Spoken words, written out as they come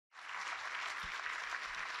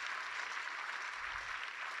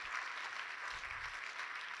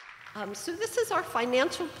So this is our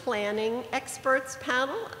financial planning experts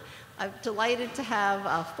panel. I'm delighted to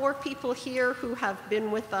have 4 people here who have been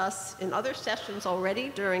with us in other sessions already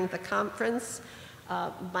during the conference.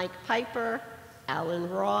 Mike Piper, Allan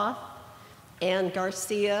Roth, Ann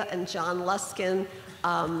Garcia, and John Luskin.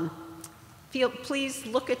 Please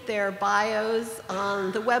look at their bios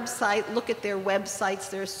on the website. Look at their websites.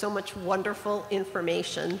 There's so much wonderful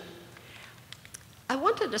information. I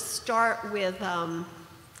wanted to start with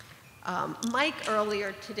Mike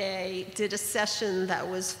earlier today did a session that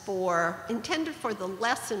was intended for the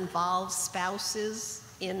less involved spouses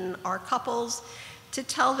in our couples to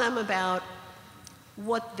tell them about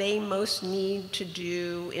what they most need to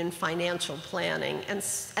do in financial planning.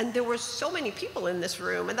 And there were so many people in this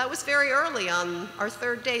room, and that was very early on our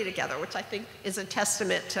 3rd day together, which I think is a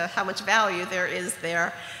testament to how much value there is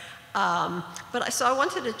there. So I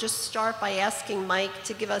wanted to just start by asking Mike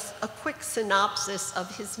to give us a quick synopsis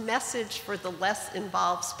of his message for the less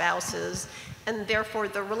involved spouses, and therefore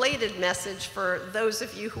the related message for those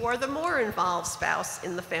of you who are the more involved spouse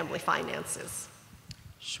in the family finances.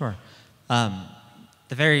 Sure.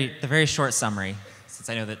 The very short summary, since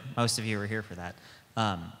I know that most of you are here for that,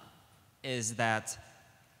 is that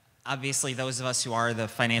obviously those of us who are the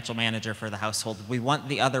financial manager for the household, we want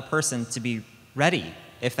the other person to be ready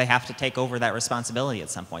if they have to take over that responsibility at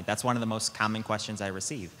some point. That's one of the most common questions I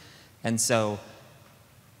receive. And so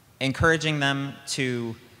encouraging them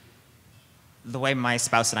to, the way my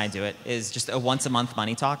spouse and I do it, is just a once-a-month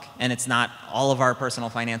money talk, and it's not all of our personal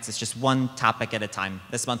finance, it's just one topic at a time.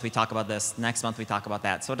 This month we talk about this, next month we talk about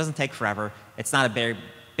that. So it doesn't take forever. It's not a very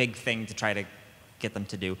big thing to try to get them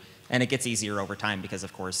to do. And it gets easier over time because,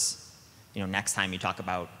 of course, next time you talk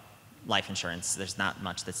about life insurance, there's not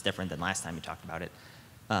much that's different than last time you talked about it.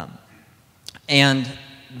 And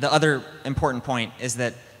the other important point is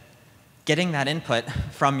that getting that input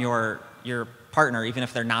from your partner, even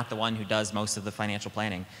if they're not the one who does most of the financial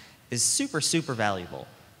planning, is super, super valuable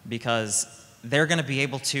because they're going to be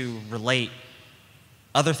able to relate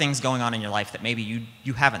other things going on in your life that maybe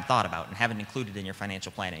you haven't thought about and haven't included in your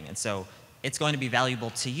financial planning. And so it's going to be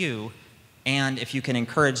valuable to you, and if you can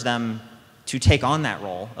encourage them to take on that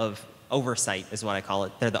role of oversight, is what I call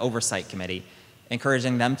it. They're the oversight committee.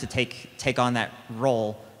 Encouraging them to take on that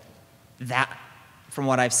role, that, from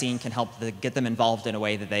what I've seen, can help get them involved in a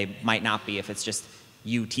way that they might not be if it's just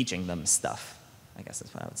you teaching them stuff. I guess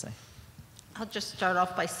that's what I would say. I'll just start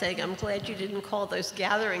off by saying I'm glad you didn't call those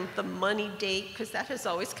gatherings the money date, because that has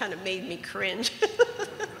always kind of made me cringe.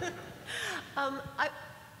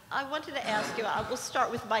 I wanted to ask you, I will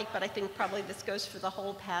start with Mike, but I think probably this goes for the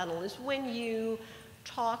whole panel, is when you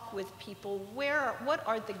talk with people, what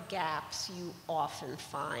are the gaps you often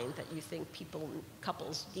find that you think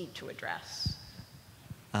couples need to address?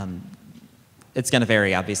 It's going to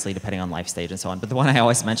vary, obviously, depending on life stage and so on. But the one I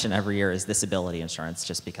always mention every year is disability insurance,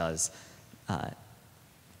 just because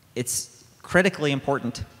it's critically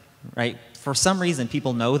important, right? For some reason,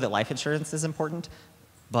 people know that life insurance is important,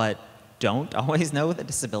 but don't always know that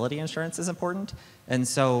disability insurance is important. And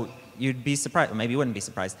so you'd be surprised, maybe you wouldn't be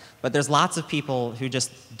surprised, but there's lots of people who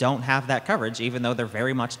just don't have that coverage, even though they're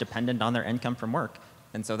very much dependent on their income from work.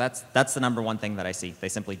 And so that's the number one thing that I see. They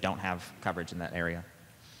simply don't have coverage in that area.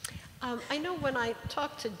 I know when I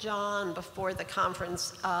talked to John before the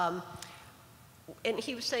conference, and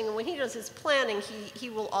he was saying when he does his planning,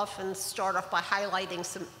 he will often start off by highlighting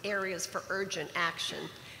some areas for urgent action.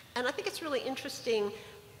 And I think it's really interesting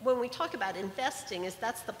when we talk about investing, is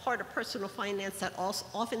that's the part of personal finance that also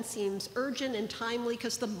often seems urgent and timely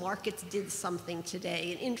because the markets did something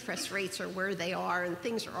today and interest rates are where they are and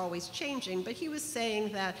things are always changing. But he was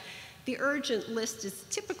saying that the urgent list is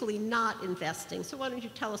typically not investing. So why don't you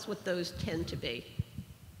tell us what those tend to be?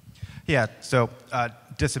 Yeah, so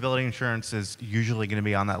disability insurance is usually going to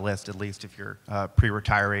be on that list, at least if you're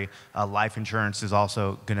pre-retiree. Life insurance is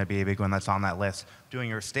also going to be a big one that's on that list. Doing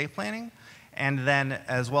your estate planning, and then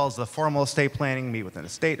as well as the formal estate planning, meet with an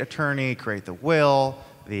estate attorney, create the will,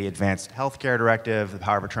 the advanced healthcare directive, the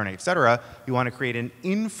power of attorney, et cetera. You want to create an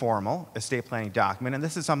informal estate planning document, and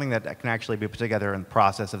this is something that can actually be put together in the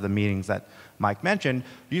process of the meetings that Mike mentioned.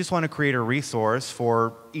 You just want to create a resource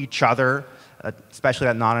for each other, especially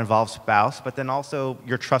that non-involved spouse, but then also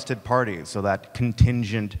your trusted parties, so that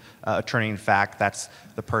contingent attorney, in fact, that's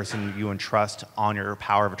the person you entrust on your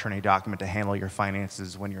power of attorney document to handle your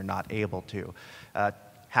finances when you're not able to.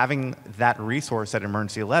 Having that resource, that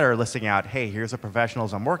emergency letter, listing out, hey, here's the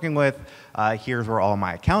professionals I'm working with, here's where all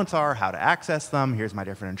my accounts are, how to access them, here's my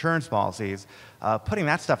different insurance policies. Putting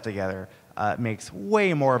that stuff together makes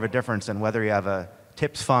way more of a difference than whether you have a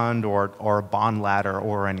TIPS fund or a bond ladder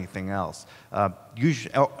or anything else.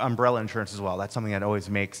 Usually, umbrella insurance as well. That's something that always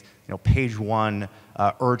makes page one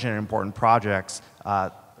urgent and important projects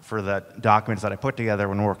for the documents that I put together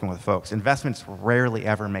when working with folks. Investments rarely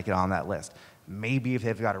ever make it on that list. Maybe if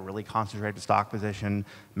they've got a really concentrated stock position,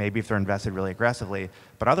 maybe if they're invested really aggressively,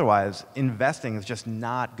 but otherwise, investing is just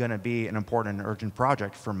not going to be an important and urgent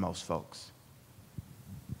project for most folks.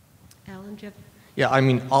 Allan, do you have? Yeah, I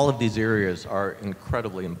mean, all of these areas are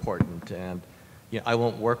incredibly important, and I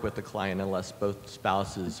won't work with the client unless both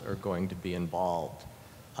spouses are going to be involved.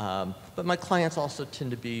 But my clients also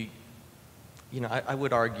tend to be, I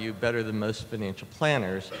would argue, better than most financial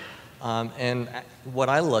planners. And what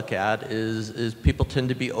I look at is people tend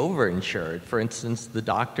to be overinsured. For instance, the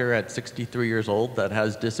doctor at 63 years old that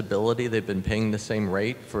has disability, they've been paying the same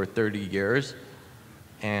rate for 30 years.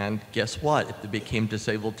 And guess what? If they became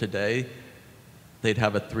disabled today, they'd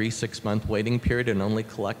have a 3-6 month waiting period and only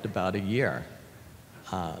collect about a year.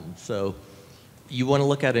 So you want to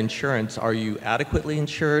look at insurance. Are you adequately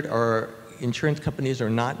insured? Or insurance companies are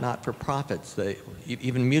not for profits.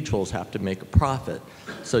 Even mutuals have to make a profit.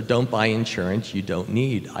 So don't buy insurance you don't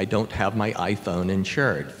need. I don't have my iPhone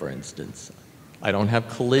insured, for instance. I don't have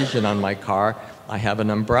collision on my car. I have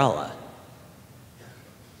an umbrella.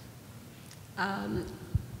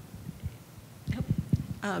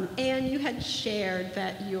 Anne, you had shared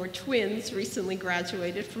that your twins recently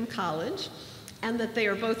graduated from college and that they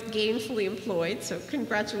are both gainfully employed, so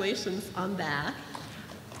congratulations on that.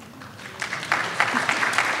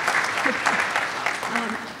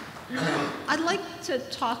 I'd like to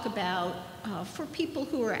talk about, for people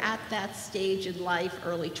who are at that stage in life,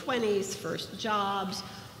 early 20s, first jobs,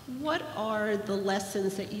 what are the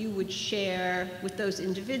lessons that you would share with those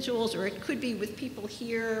individuals, or it could be with people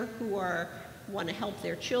here who want to help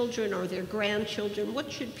their children or their grandchildren?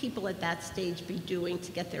 What should people at that stage be doing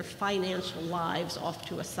to get their financial lives off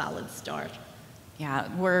to a solid start? Yeah,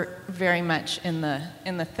 we're very much in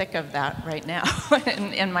the thick of that right now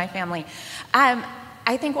in my family.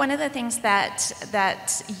 I think one of the things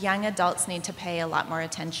that young adults need to pay a lot more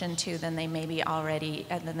attention to than they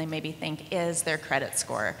maybe think is their credit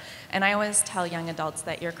score. And I always tell young adults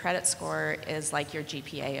that your credit score is like your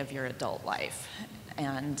GPA of your adult life,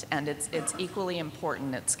 and it's equally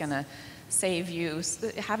important. It's going to save you.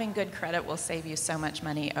 Having good credit will save you so much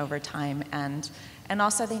money over time, and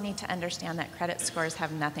also they need to understand that credit scores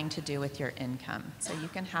have nothing to do with your income. So you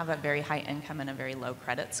can have a very high income and a very low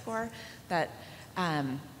credit score. But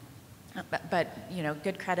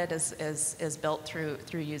good credit is built through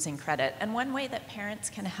using credit. And one way that parents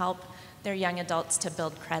can help their young adults to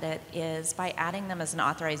build credit is by adding them as an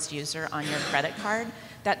authorized user on your credit card.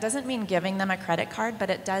 That doesn't mean giving them a credit card,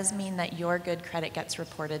 but it does mean that your good credit gets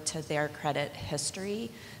reported to their credit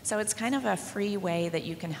history. So it's kind of a free way that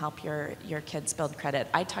you can help your kids build credit.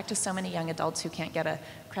 I talk to so many young adults who can't get a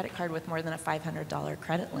credit card with more than a $500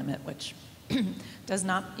 credit limit, which does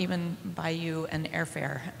not even buy you an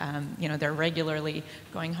airfare. They're regularly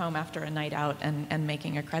going home after a night out and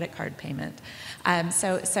making a credit card payment.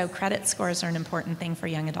 So credit scores are an important thing for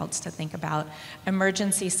young adults to think about.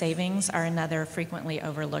 Emergency savings are another frequently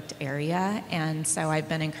overlooked area, and so I've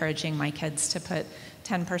been encouraging my kids to put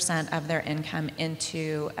 10% of their income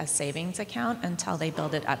into a savings account until they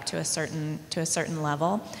build it up to a certain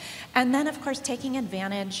level. And then, of course, taking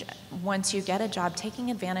advantage, once you get a job, taking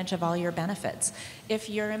advantage of all your benefits. If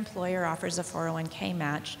your employer offers a 401k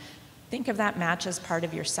match, think of that match as part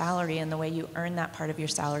of your salary, and the way you earn that part of your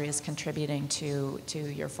salary is contributing to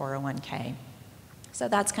your 401k. So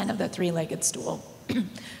that's kind of the three-legged stool.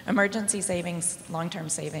 Emergency savings, long-term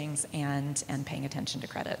savings, and paying attention to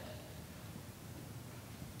credit.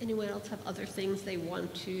 Anyone else have other things they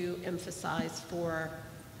want to emphasize for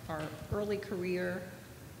our early career?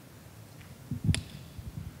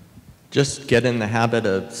 Just get in the habit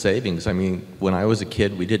of savings. I mean, when I was a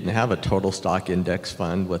kid, we didn't have a total stock index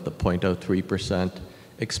fund with a 0.03%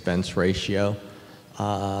 expense ratio.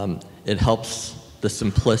 It helps the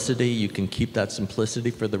simplicity. You can keep that simplicity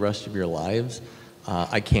for the rest of your lives.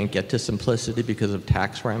 I can't get to simplicity because of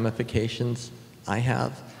tax ramifications I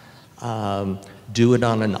have. Do it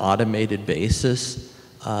on an automated basis.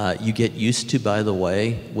 You get used to, by the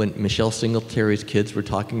way, when Michelle Singletary's kids were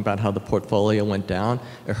talking about how the portfolio went down,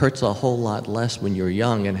 it hurts a whole lot less when you're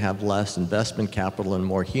young and have less investment capital and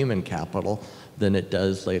more human capital than it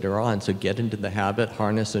does later on. So get into the habit,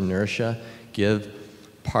 harness inertia, give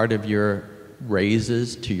part of your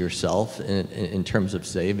raises to yourself in terms of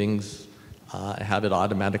savings, have it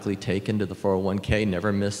automatically taken to the 401k,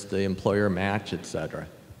 never miss the employer match, etc.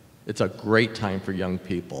 It's a great time for young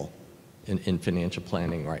people in financial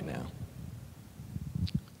planning right now.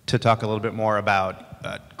 to talk a little bit more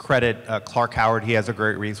about credit. Clark Howard, he has a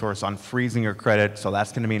great resource on freezing your credit, so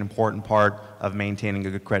that's going to be an important part of maintaining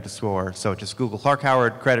a good credit score. So just Google Clark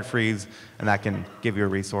Howard credit freeze, and that can give you a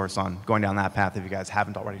resource on going down that path if you guys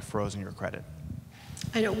haven't already frozen your credit.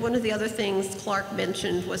 I know one of the other things Clark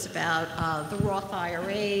mentioned was about the Roth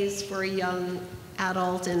IRAs for a young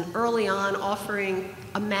adult, and early on offering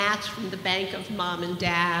a match from the bank of mom and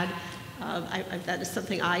dad. That is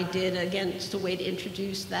something I did. Again, just a way to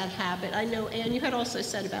introduce that habit. I know, Ann, you had also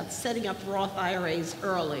said about setting up Roth IRAs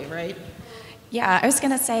early, right? Yeah, I was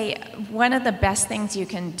going to say one of the best things you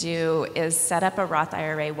can do is set up a Roth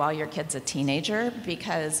IRA while your kid's a teenager,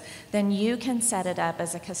 because then you can set it up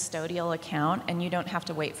as a custodial account and you don't have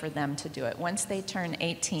to wait for them to do it. Once they turn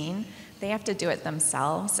 18, they have to do it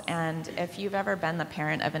themselves. And if you've ever been the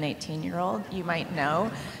parent of an 18-year-old, you might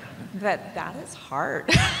know that is hard.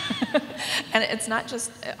 And it's not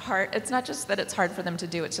just hard that it's hard for them to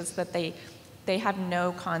do, it's just that they have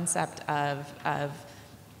no concept of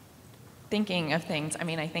thinking of things. I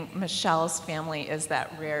mean, I think Michelle's family is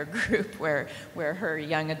that rare group where her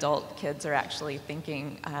young adult kids are actually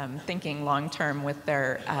thinking long term with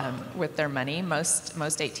their money. Most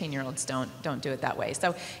 18-year-olds don't do it that way.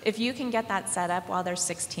 So if you can get that set up while they're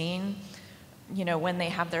 16, you know, when they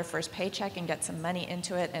have their first paycheck and get some money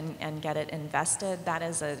into it and get it invested, that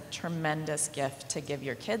is a tremendous gift to give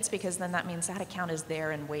your kids, because then that means that account is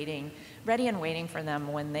there and waiting, ready and waiting for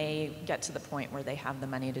them when they get to the point where they have the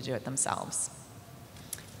money to do it themselves.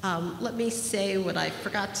 Let me say what I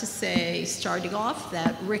forgot to say starting off,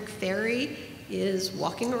 that Rick F.I.R.E is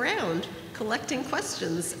walking around collecting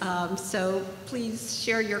questions. So please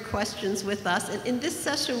share your questions with us. And in this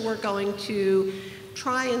session, we're going to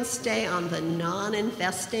try and stay on the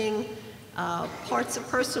non-investing parts of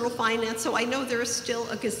personal finance. So I know there are still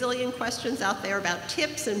a gazillion questions out there about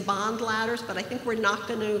tips and bond ladders, but I think we're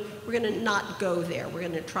going to not go there. We're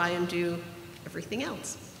going to try and do everything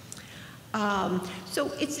else. So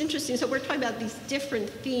it's interesting. So we're talking about these different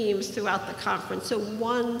themes throughout the conference. So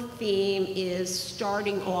one theme is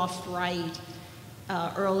starting off right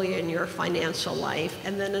early in your financial life.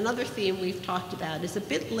 And then another theme we've talked about is a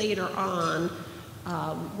bit later on,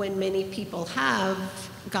 when many people have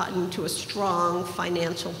gotten to a strong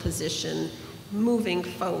financial position, moving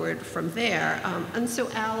forward from there. And so,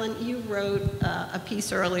 Allan, you wrote a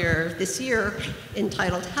piece earlier this year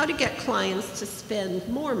entitled, How to Get Clients to Spend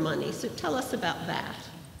More Money. So tell us about that.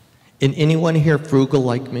 And anyone here frugal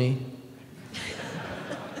like me?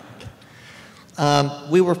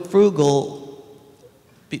 We were frugal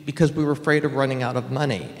because we were afraid of running out of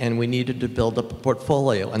money, and we needed to build up a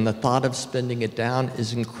portfolio, and the thought of spending it down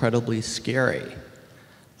is incredibly scary,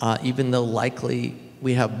 even though likely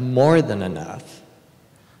we have more than enough.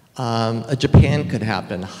 A Japan could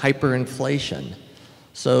happen, hyperinflation.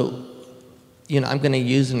 So, you know, I'm going to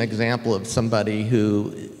use an example of somebody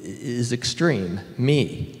who is extreme,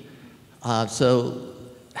 me. So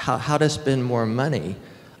how to spend more money?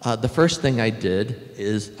 The first thing I did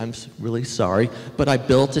is, I'm really sorry, but I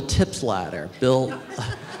built a tips ladder. Bill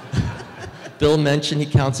mentioned he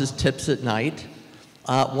counts his tips at night.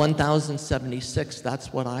 1,076,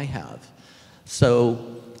 that's what I have.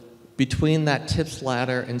 So between that tips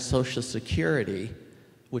ladder and Social Security,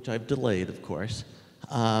 which I've delayed, of course,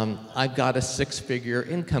 I've got a 6-figure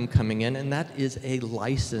income coming in, and that is a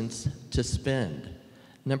license to spend.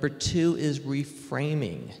 Number 2 is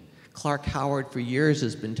reframing. Clark Howard for years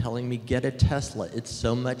has been telling me, get a Tesla, it's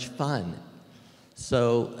so much fun.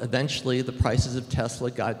 So eventually the prices of Tesla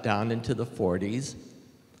got down into the 40s,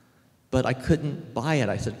 but I couldn't buy it.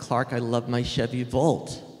 I said, Clark, I love my Chevy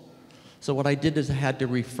Volt. So what I did is I had to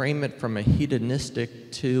reframe it from a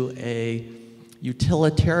hedonistic to a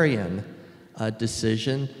utilitarian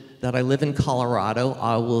decision that I live in Colorado,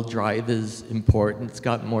 all-wheel drive is important, it's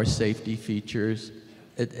got more safety features,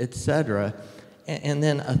 etc. And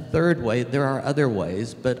then a third way, there are other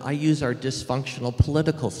ways, but I use our dysfunctional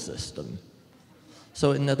political system.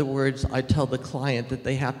 So in other words, I tell the client that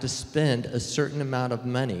they have to spend a certain amount of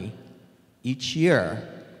money each year.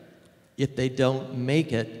 If they don't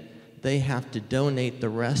make it, they have to donate the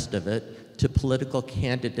rest of it to political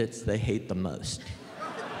candidates they hate the most.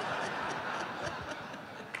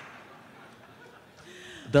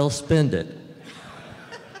 They'll spend it.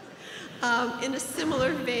 In a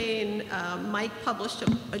similar vein, Mike published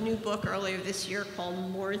a new book earlier this year called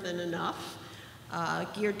More Than Enough,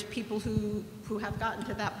 geared to people who have gotten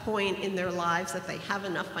to that point in their lives that they have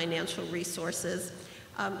enough financial resources.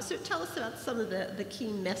 So tell us about some of the key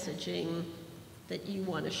messaging that you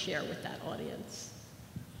want to share with that audience.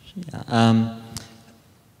 Yeah,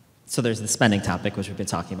 So there's the spending topic, which we've been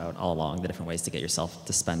talking about all along, the different ways to get yourself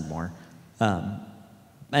to spend more. And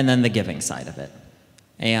then the giving side of it.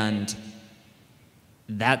 And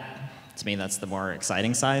that, to me, that's the more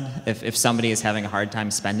exciting side. If somebody is having a hard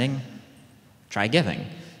time spending, try giving.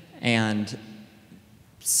 And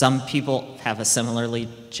some people have a similarly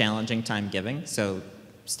challenging time giving, so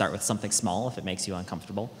start with something small if it makes you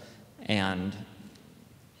uncomfortable. And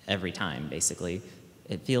every time, basically,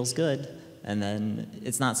 it feels good, and then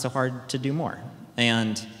it's not so hard to do more.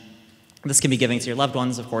 And this can be giving to your loved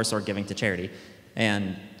ones, of course, or giving to charity.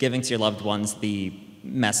 And giving to your loved ones, the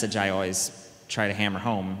message I always try to hammer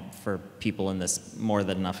home for people in this more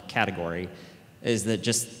than enough category is that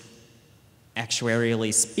just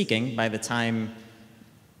actuarially speaking, by the time,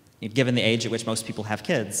 given the age at which most people have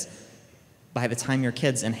kids, by the time your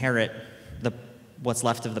kids inherit what's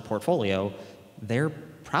left of the portfolio, they're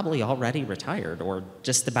probably already retired or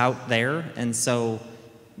just about there, and so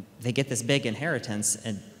they get this big inheritance,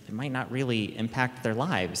 and it might not really impact their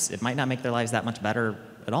lives. It might not make their lives that much better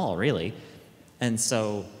at all, really. And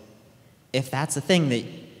so if that's a thing that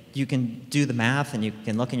you can do the math and you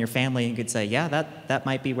can look in your family and you could say, yeah, that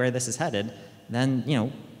might be where this is headed, then,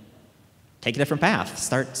 take a different path.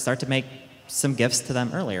 Start to make some gifts to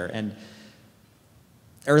them earlier. And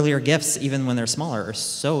earlier gifts, even when they're smaller, are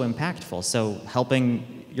so impactful. So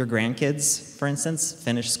helping your grandkids, for instance,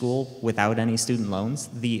 finish school without any student loans,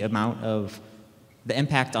 the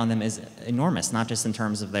impact on them is enormous, not just in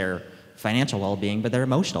terms of their financial well-being, but their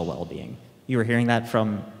emotional well-being. You were hearing that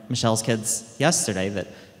from Michelle's kids yesterday, that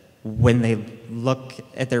when they look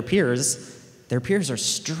at their peers are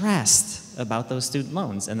stressed about those student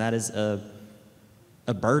loans, and that is a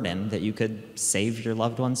burden that you could save your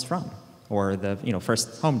loved ones from. Or the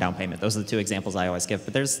first home down payment. Those are the two examples I always give.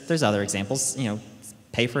 But there's other examples.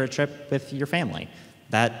 Pay for a trip with your family.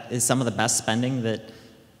 That is some of the best spending that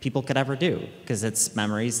people could ever do, because it's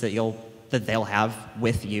memories that they'll have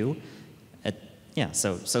with you.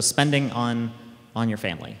 So spending on your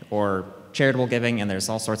family, or charitable giving, and there's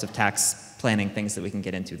all sorts of tax planning things that we can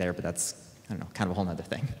get into there. But that's kind of a whole other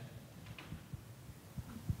thing.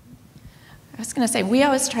 I was going to say, we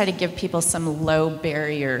always try to give people some low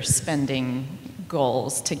barrier spending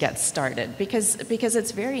goals to get started, because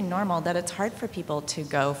it's very normal that it's hard for people to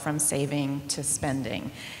go from saving to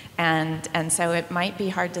spending. And so it might be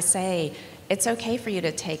hard to say, it's okay for you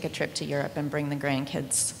to take a trip to Europe and bring the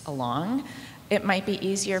grandkids along. It might be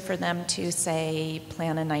easier for them to, say,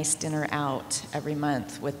 plan a nice dinner out every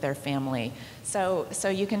month with their family. So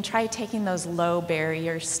you can try taking those low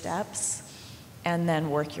barrier steps and then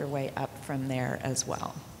work your way up from there as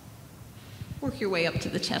well. Work your way up to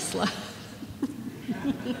the Tesla.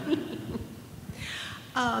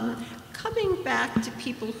 Coming back to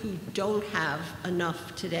people who don't have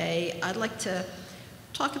enough today, I'd like to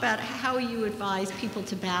talk about how you advise people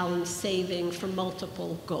to balance saving for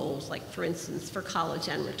multiple goals, like, for instance, for college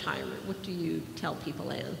and retirement. What do you tell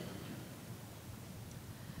people, Ann?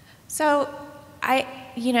 So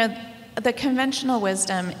the conventional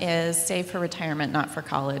wisdom is save for retirement, not for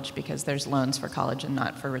college, because there's loans for college and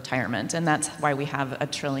not for retirement. And that's why we have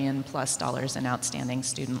 $1 trillion+ in outstanding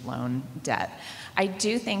student loan debt. I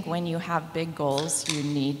do think when you have big goals, you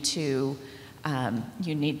need to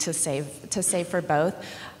save for both.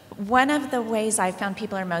 One of the ways I've found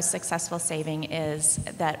people are most successful saving is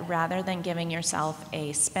that rather than giving yourself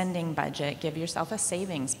a spending budget, give yourself a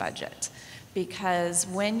savings budget. Because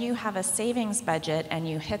when you have a savings budget and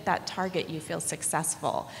you hit that target, you feel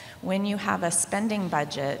successful. When you have a spending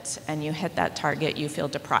budget and you hit that target, you feel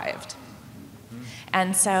deprived.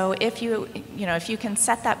 And so if you can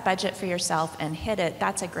set that budget for yourself and hit it,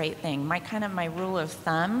 that's a great thing. My rule of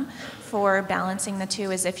thumb for balancing the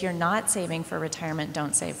two is, if you're not saving for retirement,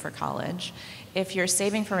 don't save for college. If you're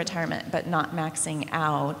saving for retirement but not maxing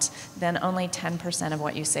out, then only 10% of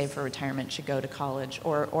what you save for retirement should go to college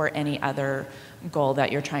or any other goal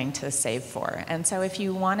that you're trying to save for. And so if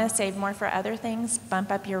you want to save more for other things,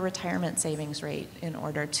 bump up your retirement savings rate in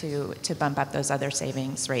order to bump up those other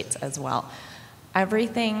savings rates as well.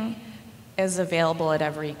 Everything is available at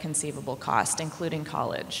every conceivable cost, including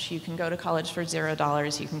college. You can go to college for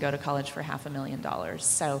 $0. You can go to college for $500,000.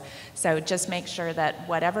 So just make sure that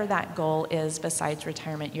whatever that goal is besides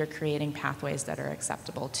retirement, you're creating pathways that are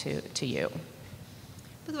acceptable to you.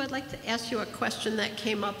 By the way, I'd like to ask you a question that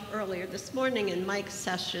came up earlier this morning in Mike's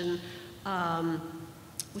session,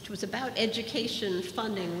 which was about education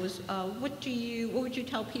funding. Was what would you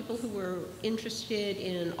tell people who were interested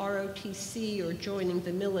in ROTC or joining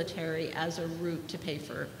the military as a route to pay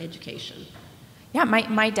for education? Yeah,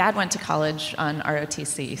 my dad went to college on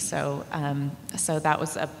ROTC, so that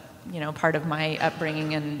was part of my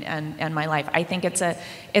upbringing and my life. I think it's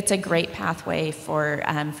a great pathway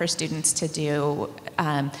for students to do.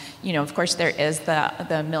 Of course, there is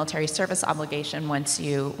the military service obligation once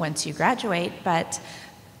you graduate, but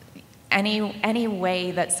any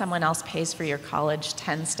way that someone else pays for your college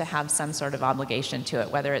tends to have some sort of obligation to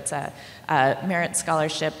it, whether it's a merit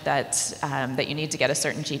scholarship that you need to get a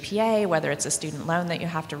certain GPA, whether it's a student loan that you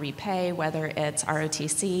have to repay, whether it's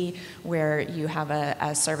ROTC, where you have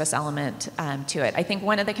a service element to it. I think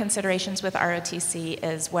one of the considerations with ROTC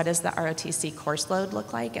is, what does the ROTC course load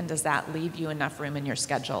look like, and does that leave you enough room in your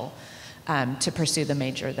schedule to pursue the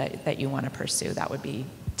major that you want to pursue? That would be,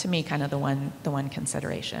 to me, kind of the one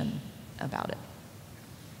consideration about it.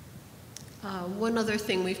 One other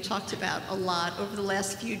thing we've talked about a lot over the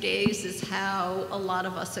last few days is how a lot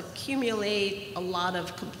of us accumulate a lot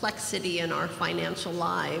of complexity in our financial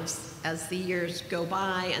lives as the years go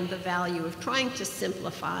by, and the value of trying to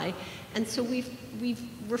simplify. And so we've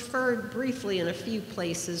referred briefly in a few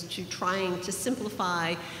places to trying to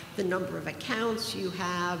simplify the number of accounts you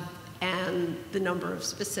have and the number of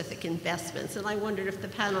specific investments. And I wondered if the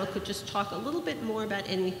panel could just talk a little bit more about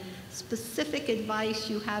any specific advice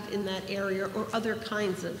you have in that area, or other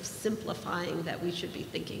kinds of simplifying that we should be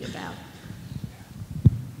thinking about.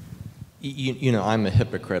 I'm a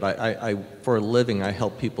hypocrite. I for a living, I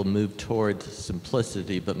help people move towards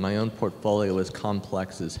simplicity, but my own portfolio is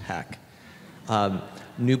complex as heck.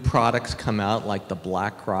 New products come out like the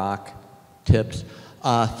BlackRock tips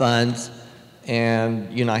funds,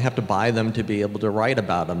 and I have to buy them to be able to write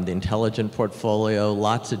about them. The intelligent portfolio,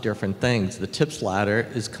 lots of different things. The tips ladder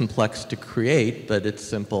is complex to create, but it's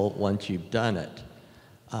simple once you've done it.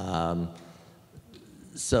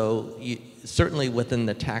 So certainly within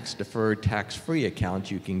the tax-deferred, tax-free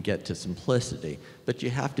account, you can get to simplicity, but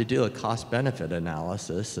you have to do a cost-benefit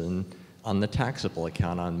analysis and on the taxable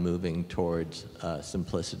account on moving towards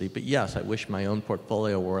simplicity. But yes, I wish my own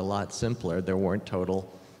portfolio were a lot simpler. There weren't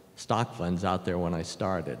total stock funds out there when I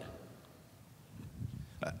started.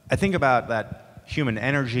 I think about that human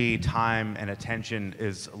energy, time, and attention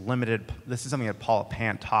is limited. This is something that Paul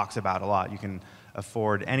Pant talks about a lot. You can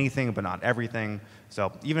afford anything, but not everything.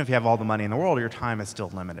 So even if you have all the money in the world, your time is still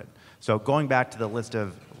limited. So going back to the list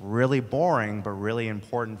of really boring but really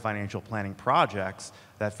important financial planning projects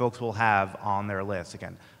that folks will have on their list,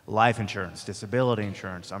 again, life insurance, disability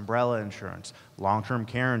insurance, umbrella insurance, long-term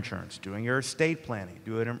care insurance, doing your estate planning,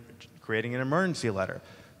 creating an emergency letter.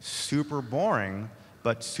 Super boring,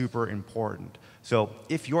 but super important. So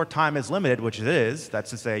if your time is limited, which it is, that's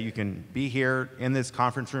to say you can be here in this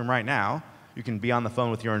conference room right now, you can be on the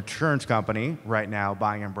phone with your insurance company right now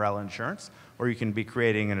buying umbrella insurance, or you can be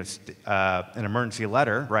creating an emergency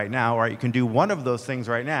letter right now, or you can do one of those things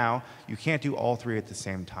right now. You can't do all three at the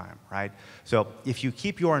same time, right? So if you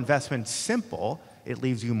keep your investments simple, it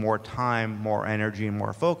leaves you more time, more energy, and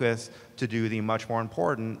more focus to do the much more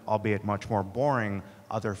important, albeit much more boring,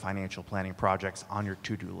 other financial planning projects on your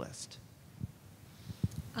to-do list.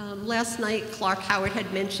 Last night, Clark Howard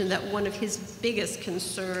had mentioned that one of his biggest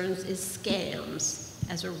concerns is scams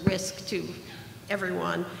as a risk to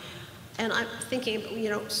everyone. And I'm thinking,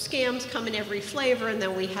 scams come in every flavor, and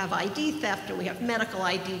then we have ID theft, and we have medical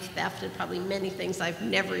ID theft, and probably many things I've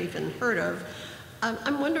never even heard of.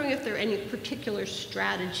 I'm wondering if there are any particular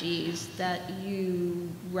strategies that you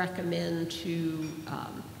recommend to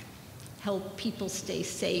help people stay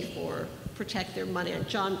safe or protect their money. And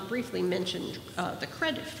John briefly mentioned the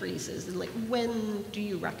credit freezes. And when do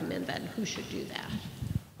you recommend that, and who should do that?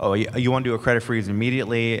 Oh, you want to do a credit freeze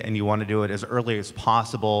immediately, and you want to do it as early as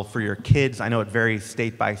possible for your kids. I know it varies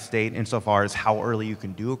state by state insofar as how early you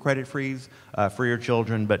can do a credit freeze for your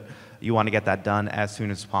children, but you want to get that done as soon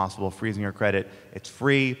as possible. Freezing your credit, it's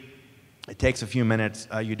free. It takes a few minutes.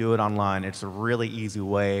 You do it online. It's a really easy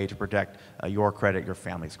way to protect your credit, your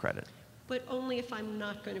family's credit. But only if I'm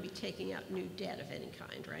not going to be taking out new debt of any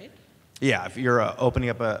kind, right? Yeah, if you're opening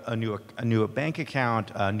up a new bank account,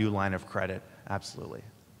 a new line of credit, absolutely.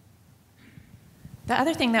 The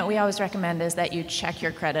other thing that we always recommend is that you check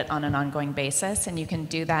your credit on an ongoing basis, and you can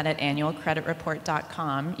do that at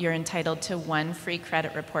annualcreditreport.com. You're entitled to one free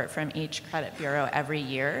credit report from each credit bureau every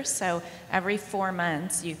year. So every 4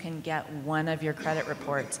 months, you can get one of your credit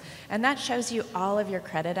reports. And that shows you all of your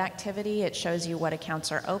credit activity. It shows you what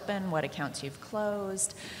accounts are open, what accounts you've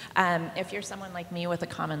closed. If you're someone like me with a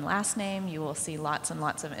common last name, you will see lots and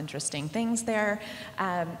lots of interesting things there.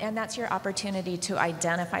 And that's your opportunity to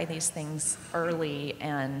identify these things early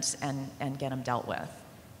and get them dealt with.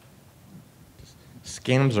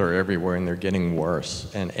 Scams are everywhere, and they're getting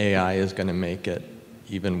worse, and AI is going to make it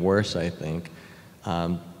even worse, I think.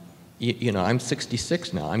 you know, I'm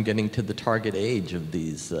 66 now. I'm getting to the target age of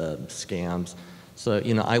these scams. So,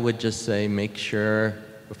 you know, I would just say make sure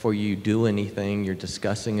before you do anything, you're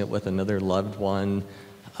discussing it with another loved one.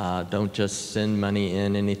 Don't just send money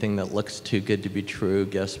in, anything that looks too good to be true,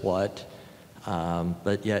 guess what?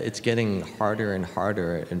 But yeah, it's getting harder and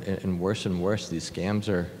harder and worse and worse. These scams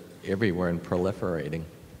are everywhere and proliferating.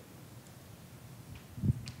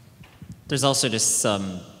 There's also just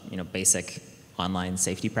some, you know, basic online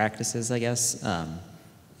safety practices, I guess.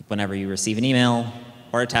 Whenever you receive an email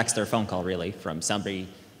or a text or a phone call, really, from somebody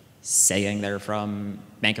saying they're from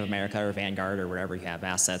Bank of America or Vanguard or wherever you have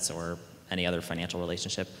assets or any other financial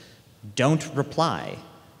relationship, don't reply.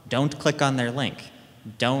 Don't click on their link.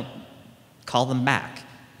 Don't call them back.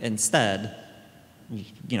 Instead,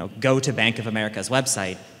 you know, go to Bank of America's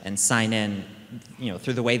website and sign in, you know,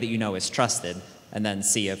 through the way that you know is trusted, and then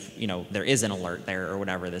see if, you know, there is an alert there or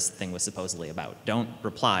whatever this thing was supposedly about. Don't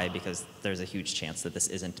reply, because there's a huge chance that this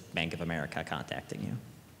isn't Bank of America contacting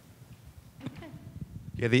you.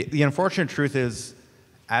 Yeah, the unfortunate truth is,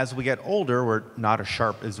 as we get older, we're not as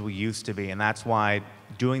sharp as we used to be, and that's why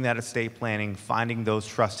doing that estate planning, finding those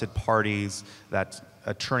trusted parties, that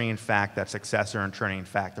attorney-in-fact, that successor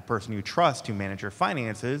attorney-in-fact, the person you trust to manage your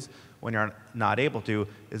finances when you're not able to,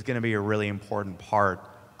 is going to be a really important part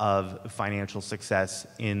of financial success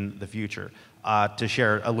in the future. To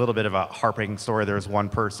share a little bit of a heartbreaking story, there was one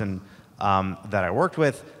person that I worked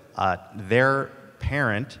with, their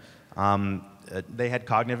parent, they had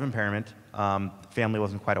cognitive impairment. Family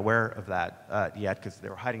wasn't quite aware of that yet, because they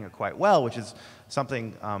were hiding it quite well, which is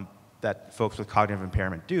something that folks with cognitive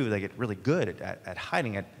impairment do. They get really good at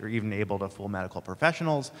hiding it, or even able to fool medical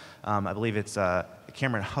professionals. I believe it's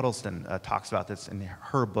Cameron Huddleston talks about this in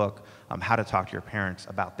her book, How to Talk to Your Parents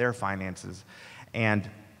About Their Finances. And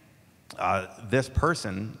this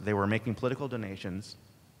person, they were making political donations,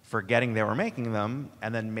 forgetting they were making them,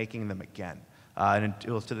 and then making them again. And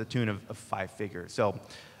it was to the tune of 5 figures. So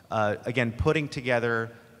again, putting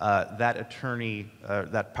together that attorney,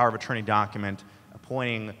 that power of attorney document,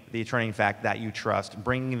 appointing the attorney-in-fact that you trust,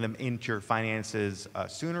 bringing them into your finances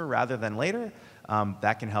sooner rather than later,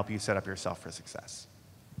 that can help you set up yourself for success.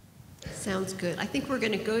 Sounds good. I think we're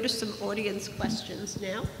going to go to some audience questions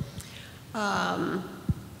now.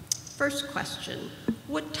 First question,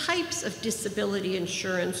 what types of disability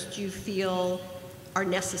insurance do you feel are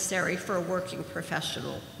necessary for a working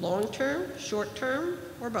professional? Long-term, short-term,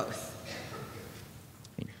 or both?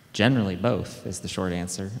 Generally, both is the short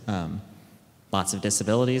answer. Lots of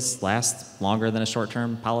disabilities last longer than a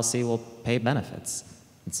short-term policy will pay benefits.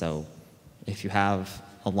 And so if you have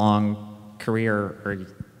a long career, or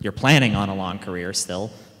you're planning on a long career still,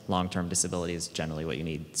 long-term disability is generally what you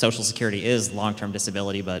need. Social Security is long-term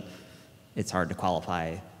disability, but it's hard to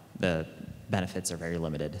qualify. The benefits are very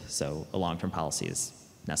limited, so a long-term policy is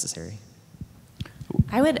necessary.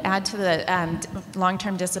 I would add to the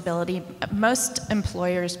long-term disability, most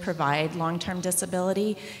employers provide long-term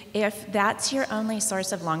disability. If that's your only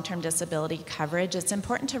source of long-term disability coverage, it's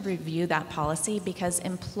important to review that policy, because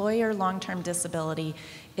employer long-term disability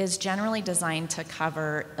is generally designed to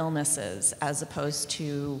cover illnesses as opposed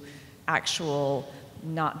to actual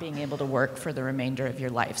not being able to work for the remainder of your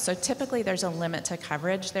life. So typically there's a limit to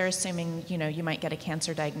coverage. They're assuming, you know, you might get a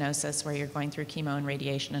cancer diagnosis where you're going through chemo and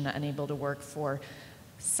radiation and unable to work for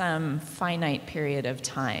some finite period of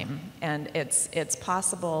time. And it's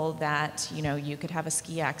possible that, you know, you could have a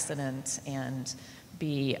ski accident and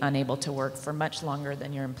be unable to work for much longer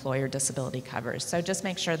than your employer disability covers. So just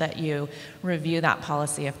make sure that you review that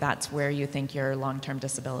policy if that's where you think your long-term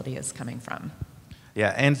disability is coming from.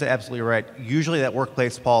 Yeah, Anne's absolutely right. Usually that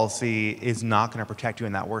workplace policy is not going to protect you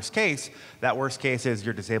in that worst case. That worst case is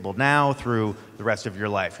you're disabled now through the rest of your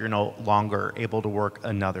life. You're no longer able to work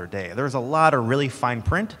another day. There's a lot of really fine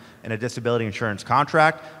print in a disability insurance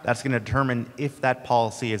contract that's going to determine if that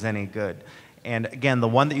policy is any good. And again, the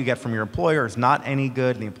one that you get from your employer is not any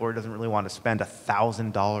good. The employer doesn't really want to spend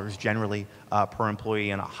 $1,000 generally per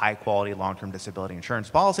employee on a high-quality long-term disability insurance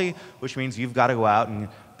policy, which means you've got to go out and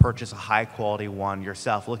purchase a high-quality one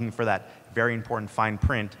yourself, looking for that very important fine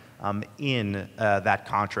print in that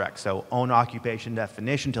contract. So own occupation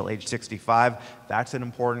definition till age 65, that's an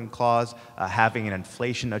important clause. Having an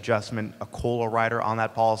inflation adjustment, a COLA rider on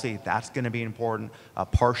that policy, that's going to be important. A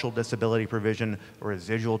partial disability provision, or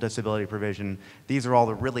residual disability provision. These are all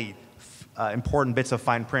the really important bits of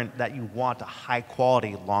fine print that you want a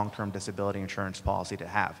high-quality long-term disability insurance policy to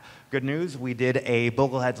have. Good news, we did a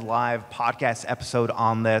Bogleheads Live podcast episode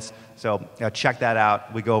on this, so check that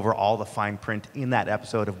out. We go over all the fine print in that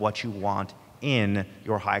episode of what you want in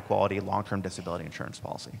your high-quality long-term disability insurance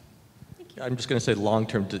policy. I'm just going to say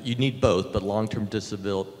long-term, you need both, but long-term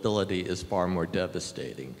disability is far more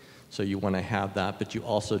devastating. So you want to have that, but you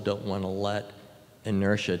also don't want to let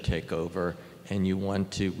inertia take over, and you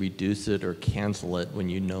want to reduce it or cancel it when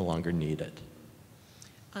you no longer need it.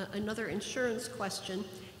 Another insurance question.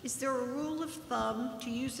 Is there a rule of thumb to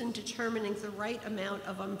use in determining the right amount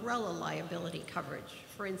of umbrella liability coverage?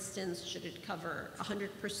 For instance, should it cover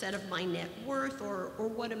 100% of my net worth, or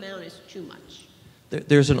what amount is too much?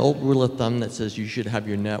 There's an old rule of thumb that says you should have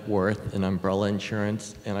your net worth in umbrella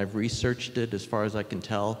insurance, and I've researched it. As far as I can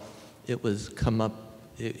tell, it was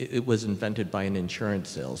invented by an insurance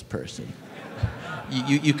salesperson.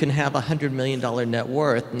 You can have a $100 million net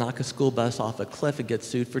worth, knock a school bus off a cliff, and get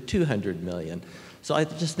sued for $200 million. So I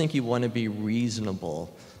just think you want to be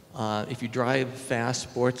reasonable. If you drive fast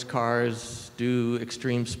sports cars, do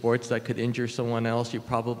extreme sports that could injure someone else, you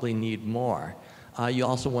probably need more. You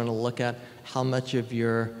also want to look at how much of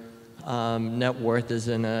your net worth is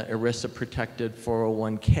in a ERISA protected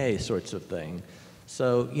 401k sorts of thing.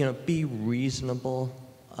 So, be reasonable.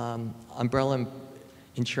 Umbrella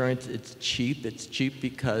insurance, it's cheap. It's cheap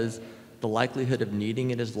because the likelihood of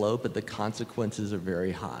needing it is low, but the consequences are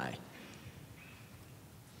very high.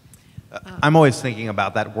 I'm always thinking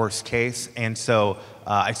about that worst case, and so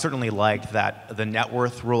I certainly like the net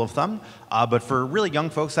worth rule of thumb. But for really young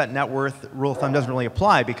folks, that net worth rule of thumb doesn't really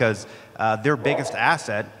apply because their biggest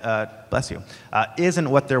asset, bless you, isn't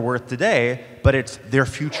what they're worth today, but it's their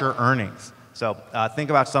future earnings. So think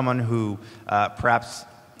about someone who perhaps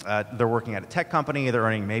they're working at a tech company, they're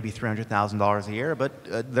earning maybe $300,000 a year,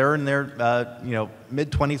 but they're in their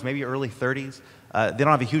mid-20s, maybe early 30s. They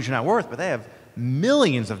don't have a huge net worth, but they have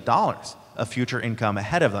millions of dollars of future income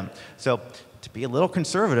ahead of them. So to be a little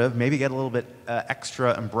conservative, maybe get a little bit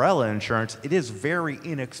extra umbrella insurance. It is very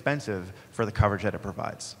inexpensive for the coverage that it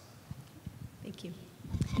provides. Thank you.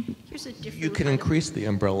 Here's a different You can increase the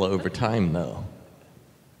umbrella over time, though.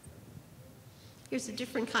 Here's a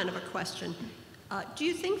different kind of a question. Do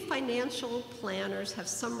you think financial planners have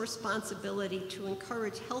some responsibility to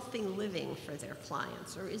encourage healthy living for their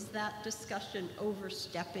clients, or is that discussion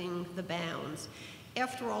overstepping the bounds?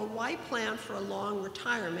 After all, why plan for a long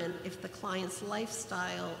retirement if the client's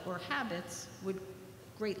lifestyle or habits would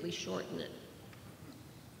greatly shorten it?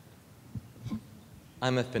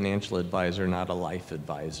 I'm a financial advisor, not a life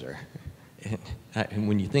advisor. And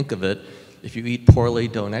when you think of it, if you eat poorly,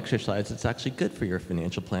 don't exercise, it's actually good for your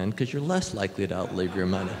financial plan because you're less likely to outlive your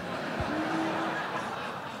money.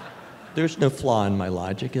 There's no flaw in my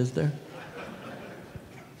logic, is there?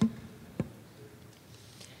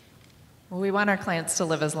 Well, we want our clients to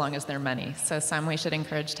live as long as their money. So some we should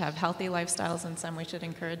encourage to have healthy lifestyles, and some we should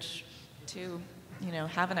encourage to,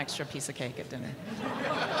 have an extra piece of cake at dinner.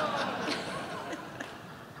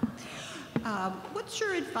 What's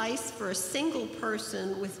your advice for a single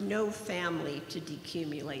person with no family to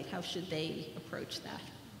decumulate? How should they approach that?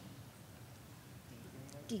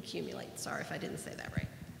 Decumulate, sorry if I didn't say that right.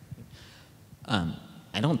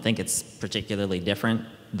 I don't think it's particularly different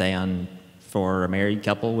than for a married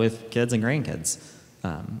couple with kids and grandkids.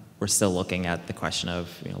 We're still looking at the question of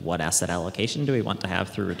what asset allocation do we want to have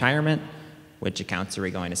through retirement? Which accounts are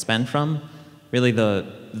we going to spend from? Really,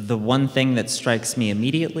 the one thing that strikes me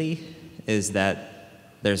immediately is that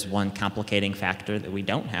there's one complicating factor that we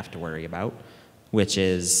don't have to worry about, which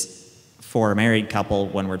is for a married couple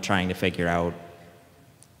when we're trying to figure out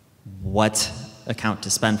what account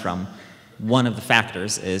to spend from. One of the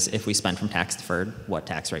factors is if we spend from tax deferred, what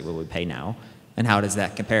tax rate will we pay now? And how does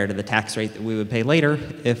that compare to the tax rate that we would pay later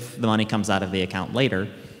if the money comes out of the account later?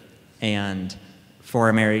 And for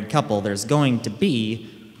a married couple, there's going to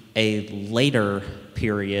be a later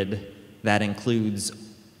period that includes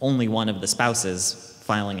only one of the spouses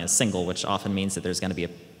filing as single, which often means that there's going to be a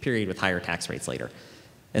period with higher tax rates later.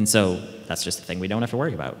 And so that's just a thing we don't have to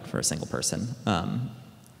worry about for a single person.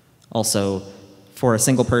 Also, for a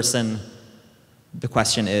single person, the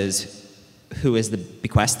question is, who is the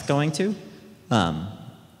bequest going to?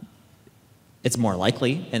 It's more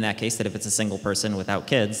likely in that case that if it's a single person without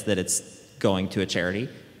kids that it's going to a charity,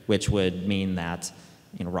 which would mean that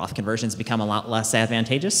Roth conversions become a lot less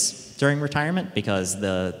advantageous during retirement because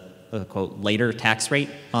the quote later tax rate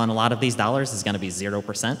on a lot of these dollars is going to be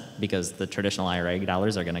 0% because the traditional IRA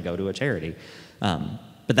dollars are going to go to a charity.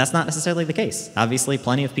 But that's not necessarily the case. Obviously,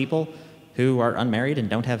 plenty of people who are unmarried and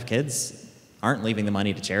don't have kids aren't leaving the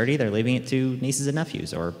money to charity. They're leaving it to nieces and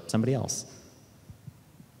nephews or somebody else.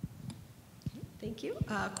 Thank you.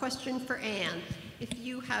 Question for Anne. If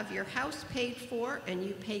you have your house paid for and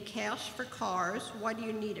you pay cash for cars, why do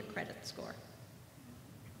you need a credit score?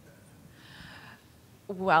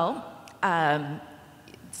 Well,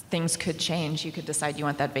 things could change. You could decide you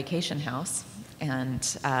want that vacation house,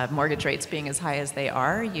 and mortgage rates being as high as they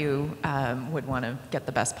are, you would want to get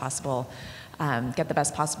the best possible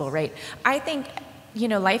rate. I think, you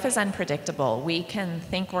know, life is unpredictable. We can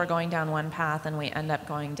think we're going down one path and we end up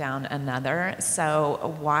going down another.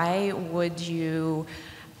 So why would you,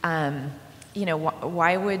 you know,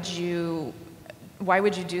 why would you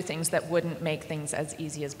do things that wouldn't make things as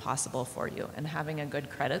easy as possible for you? And having a good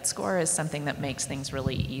credit score is something that makes things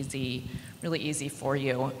really easy for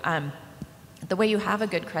you. The way you have a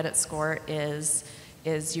good credit score is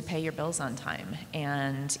you pay your bills on time.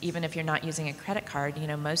 And even if you're not using a credit card, you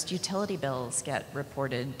know, most utility bills get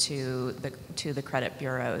reported to the credit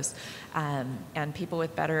bureaus. And people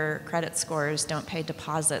with better credit scores don't pay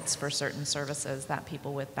deposits for certain services that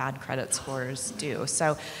people with bad credit scores do.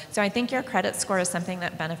 So I think your credit score is something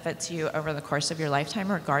that benefits you over the course of your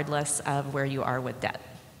lifetime, regardless of where you are with debt.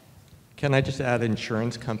 Can I just add,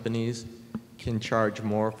 insurance companies can charge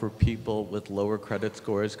more for people with lower credit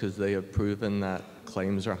scores because they have proven that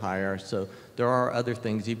claims are higher. So there are other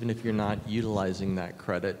things, even if you're not utilizing that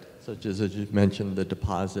credit, such as you mentioned, the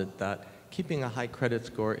deposit, that keeping a high credit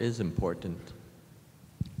score is important.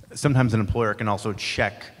 Sometimes an employer can also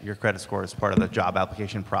check your credit score as part of the job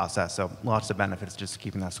application process, so lots of benefits just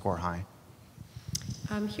keeping that score high.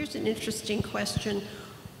 Here's an interesting question.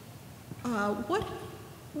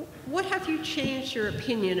 What have you changed your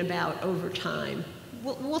opinion about over time?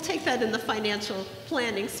 We'll take that in the financial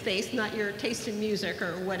planning space, not your taste in music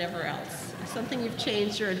or whatever else. Something you've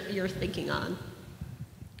changed your thinking on.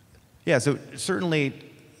 Yeah, so certainly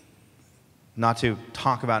not to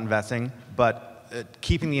talk about investing, but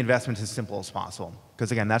keeping the investments as simple as possible.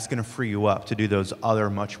 Because again, that's going to free you up to do those other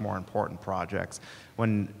much more important projects.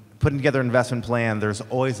 When putting together an investment plan, there's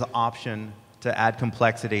always the option to add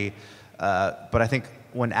complexity. But I think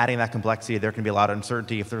when adding that complexity, there can be a lot of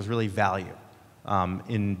uncertainty if there's really value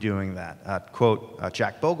in doing that. Quote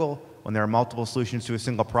Jack Bogle, when there are multiple solutions to a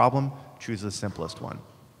single problem, choose the simplest one.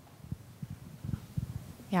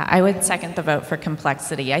 Yeah, I would second the vote for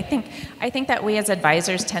complexity. I think that we as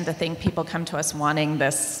advisors tend to think people come to us wanting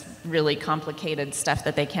this really complicated stuff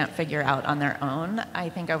that they can't figure out on their own. I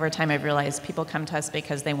think over time I've realized people come to us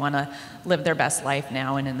because they want to live their best life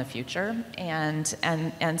now and in the future. And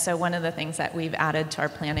so one of the things that we've added to our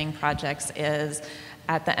planning projects is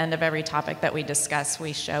at the end of every topic that we discuss,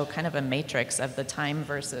 we show kind of a matrix of the time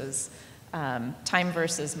versus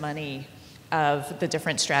money of the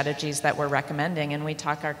different strategies that we're recommending, and we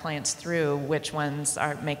talk our clients through which ones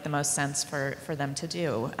make the most sense for them to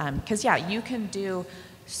do. Because yeah, you can do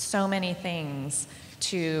so many things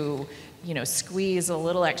to, you know, squeeze a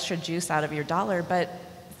little extra juice out of your dollar, but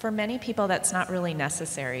for many people that's not really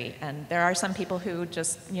necessary. And there are some people who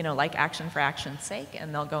just, you know, like action for action's sake,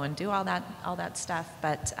 and they'll go and do all that stuff.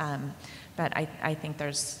 But I think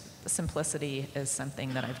simplicity is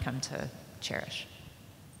something that I've come to cherish.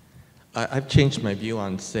 I've changed my view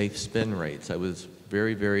on safe spin rates. I was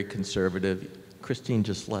very, very conservative. Christine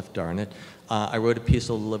just left, darn it. I wrote a piece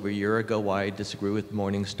a little over a year ago why I disagree with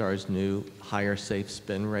Morningstar's new higher safe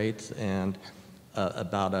spin rates, and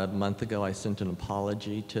about a month ago I sent an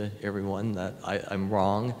apology to everyone that I'm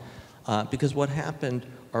wrong, because what happened,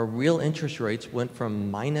 our real interest rates went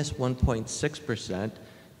from minus 1.6%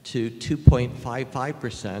 to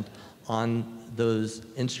 2.55% on those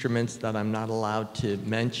instruments that I'm not allowed to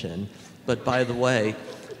mention. But by the way,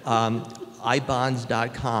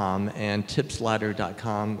 ibonds.com and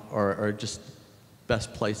tipsladder.com are just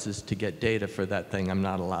best places to get data for that thing I'm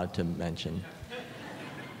not allowed to mention.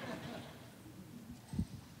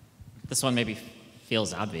 This one maybe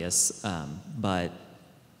feels obvious, but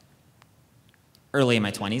early in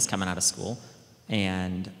my 20s, coming out of school,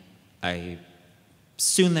 and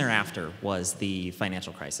soon thereafter was the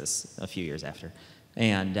financial crisis, a few years after.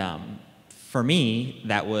 And for me,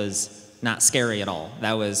 that was not scary at all.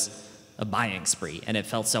 That was a buying spree, and it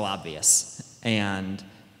felt so obvious. And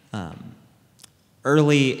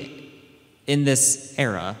early in this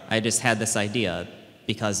era, I just had this idea,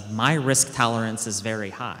 because my risk tolerance is very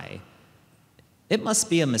high, it must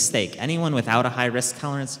be a mistake. Anyone without a high risk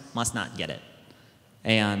tolerance must not get it.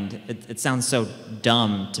 And it sounds so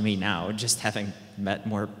dumb to me now, just having met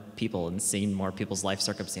more people and seen more people's life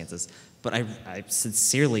circumstances. But I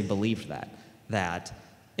sincerely believed that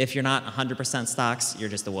if you're not 100% stocks, you're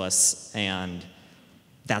just a wuss, and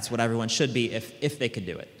that's what everyone should be if they could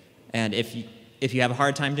do it. And if you have a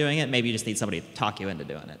hard time doing it, maybe you just need somebody to talk you into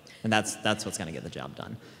doing it. And that's what's going to get the job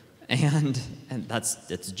done. And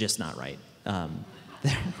it's just not right. I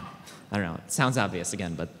don't know. It sounds obvious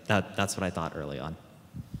again, but that's what I thought early on.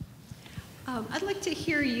 I'd like to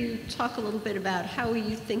hear you talk a little bit about how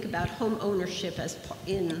you think about home ownership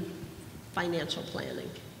in financial planning.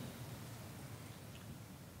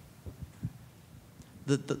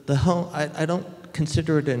 The home, I don't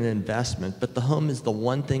consider it an investment, but the home is the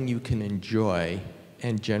one thing you can enjoy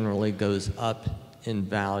and generally goes up in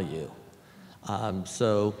value.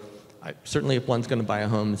 Certainly if one's going to buy a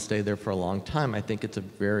home and stay there for a long time, I think it's a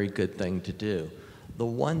very good thing to do. The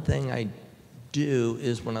one thing I do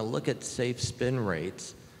is when I look at safe spin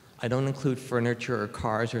rates, I don't include furniture or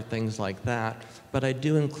cars or things like that, but I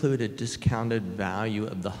do include a discounted value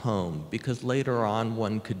of the home, because later on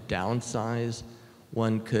one could downsize,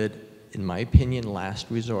 one could, in my opinion, last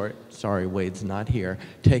resort, sorry Wade's not here,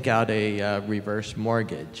 take out a reverse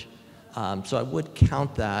mortgage. So I would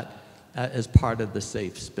count that as part of the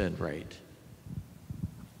safe spin rate.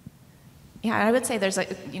 Yeah, I would say there's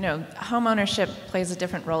home ownership plays a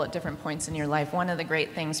different role at different points in your life. One of the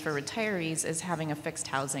great things for retirees is having a fixed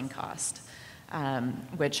housing cost,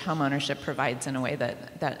 which home ownership provides in a way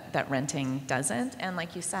that renting doesn't. And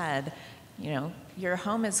like you said, your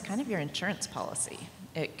home is kind of your insurance policy.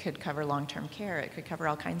 It could cover long-term care. It could cover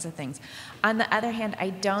all kinds of things. On the other hand, I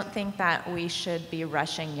don't think that we should be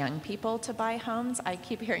rushing young people to buy homes. I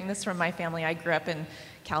keep hearing this from my family. I grew up in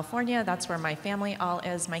California. That's where my family all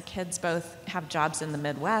is. My kids both have jobs in the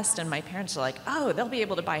Midwest, and my parents are like, oh, they'll be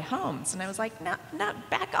able to buy homes. And I was like, no,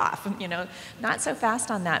 back off, not so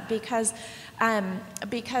fast on that, because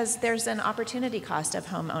there's an opportunity cost of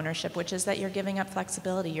home ownership, which is that you're giving up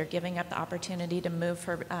flexibility. You're giving up the opportunity to move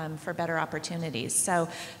for better opportunities. So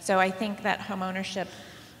I think that home ownership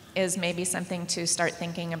is maybe something to start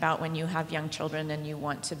thinking about when you have young children and you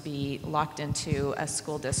want to be locked into a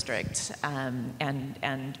school district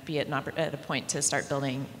and be at a point to start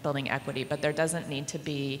building equity. But there doesn't need to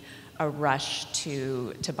be a rush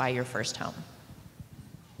to buy your first home.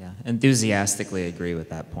 Yeah, enthusiastically agree with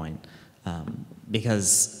that point.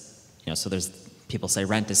 Because, so there's people say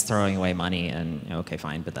rent is throwing away money, and okay,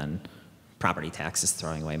 fine, but then property tax is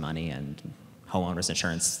throwing away money, and homeowners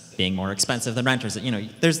insurance being more expensive than renters.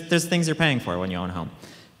 There's things you're paying for when you own a home.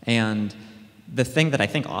 And the thing that I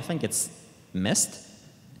think often gets missed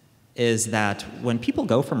is that when people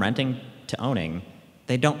go from renting to owning,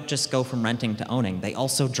 they don't just go from renting to owning, they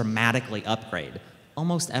also dramatically upgrade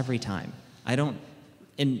almost every time.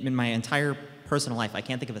 In my entire personal life, I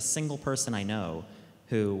can't think of a single person I know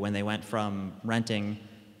who, when they went from renting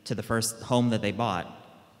to the first home that they bought,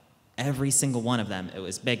 every single one of them, it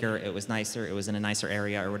was bigger, it was nicer, it was in a nicer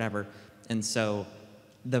area or whatever. And so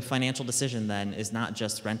the financial decision then is not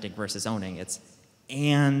just renting versus owning,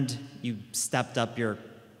 and you stepped up your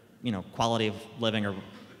quality of living, or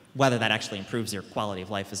whether that actually improves your quality of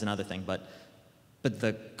life is another thing, but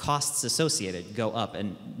the costs associated go up,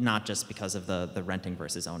 and not just because of the renting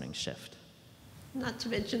versus owning shift. Not to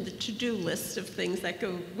mention the to-do list of things that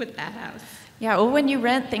go with that house. Yeah, well, when you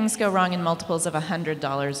rent, things go wrong in multiples of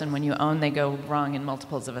 $100, and when you own, they go wrong in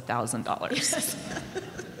multiples of $1,000.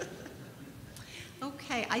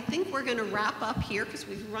 Okay, I think we're going to wrap up here because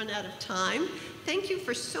we've run out of time. Thank you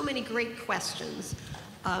for so many great questions.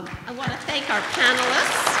 I want to thank our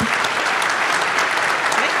panelists.